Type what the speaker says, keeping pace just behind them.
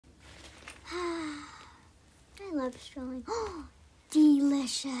love strawberry.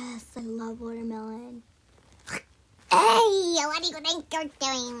 Delicious. I love watermelon. Hey, what do you think you're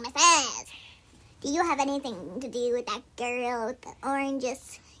doing, Mrs.? Do you have anything to do with that girl with the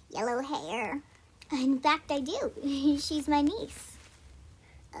oranges, yellow hair? In fact, I do. She's my niece.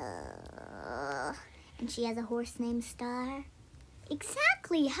 And she has a horse named Star?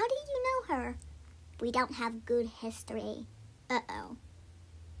 Exactly. How did you know her? We don't have good history. Uh-oh.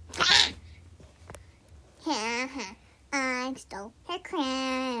 I stole her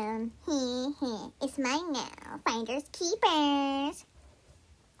crown. It's mine now. Finders keepers.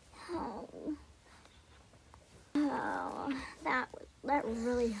 Oh, that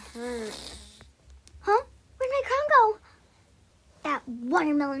really hurt. Huh? Where'd my crown go? That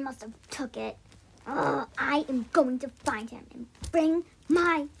watermelon must have took it. I am going to find him and bring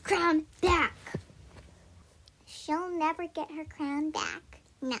my crown back. She'll never get her crown back.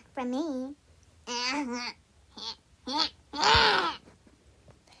 Not from me.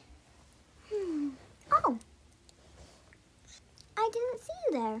 Oh. I didn't see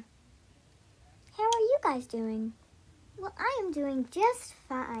you there. How are you guys doing? Well, I am doing just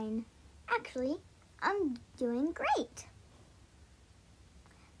fine. Actually, I'm doing great.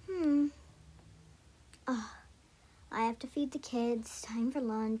 I have to feed the kids. Time for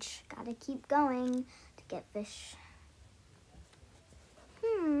lunch. Gotta keep going to get fish.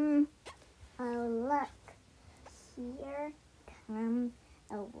 Oh, look. Here comes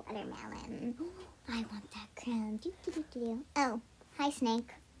a watermelon. I want that crown. Oh, hi,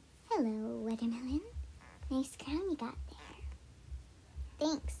 Snake. Hello, watermelon. Nice crown you got there.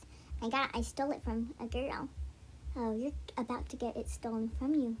 Thanks. I stole it from a girl. Oh, you're about to get it stolen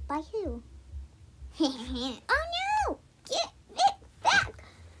from you. By who? Oh, no! Get it back!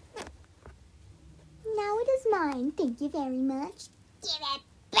 Now it is mine. Thank you very much. Give it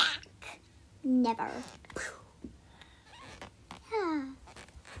back! Never.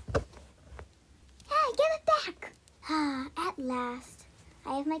 Hey, give it back! At last.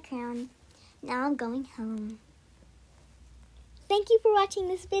 I have my crown. Now I'm going home. Thank you for watching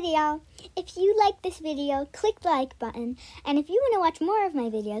this video. If you like this video, click the like button. And if you want to watch more of my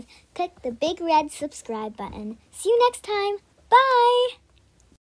videos, click the big red subscribe button. See you next time. Bye!